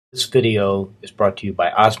This video is brought to you by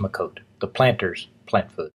Osmocote, the planter's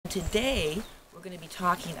plant food. Today we're going to be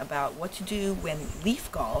talking about what to do when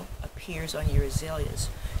leaf gall appears on your azaleas.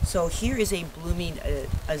 So here is a blooming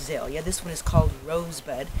azalea. This one is called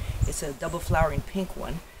Rosebud. It's a double flowering pink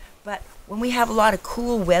one. But when we have a lot of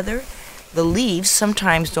cool weather, the leaves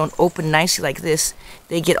sometimes don't open nicely like this.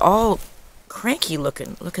 They get all cranky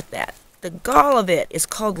looking. Look at that. The gall of it is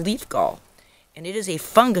called leaf gall. And it is a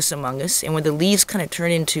fungus among us, and when the leaves kind of turn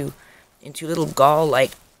into little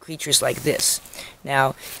gall-like creatures like this.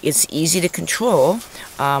 Now, it's easy to control.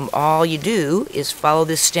 All you do is follow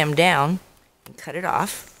this stem down and cut it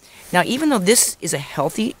off. Now, even though this is a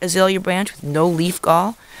healthy azalea branch with no leaf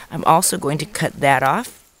gall, I'm also going to cut that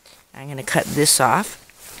off. I'm going to cut this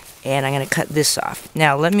off, and I'm going to cut this off.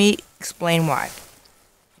 Now, let me explain why.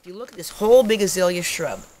 If you look at this whole big azalea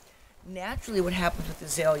shrub, naturally what happens with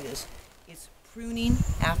azaleas is pruning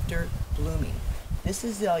after blooming. This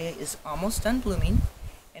azalea is almost done blooming,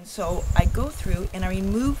 and so I go through and I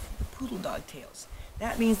remove the poodle dog tails.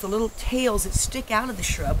 That means the little tails that stick out of the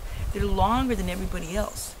shrub, they're longer than everybody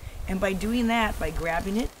else. And by doing that, by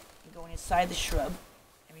grabbing it and going inside the shrub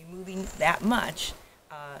and removing that much,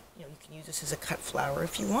 you can use this as a cut flower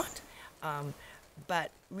if you want.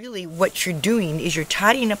 But really what you're doing is you're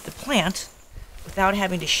tidying up the plant without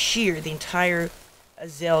having to shear the entire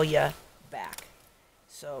azalea back.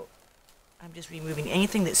 So I'm just removing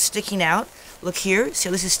anything that's sticking out. Look here, see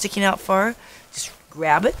how this is sticking out far? Just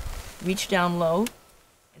grab it, reach down low,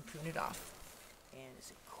 and prune it off. And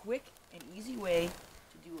it's a quick and easy way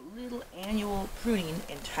to do a little annual pruning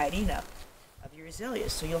and tidying up of your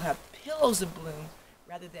azaleas. So you'll have pillows of bloom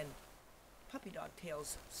rather than puppy dog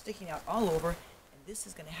tails sticking out all over. And this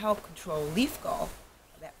is going to help control leaf gall,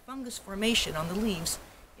 that fungus formation on the leaves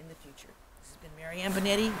in the future. This has been Marianne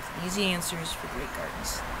Binetti with Easy Answers for Great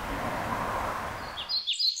Gardens.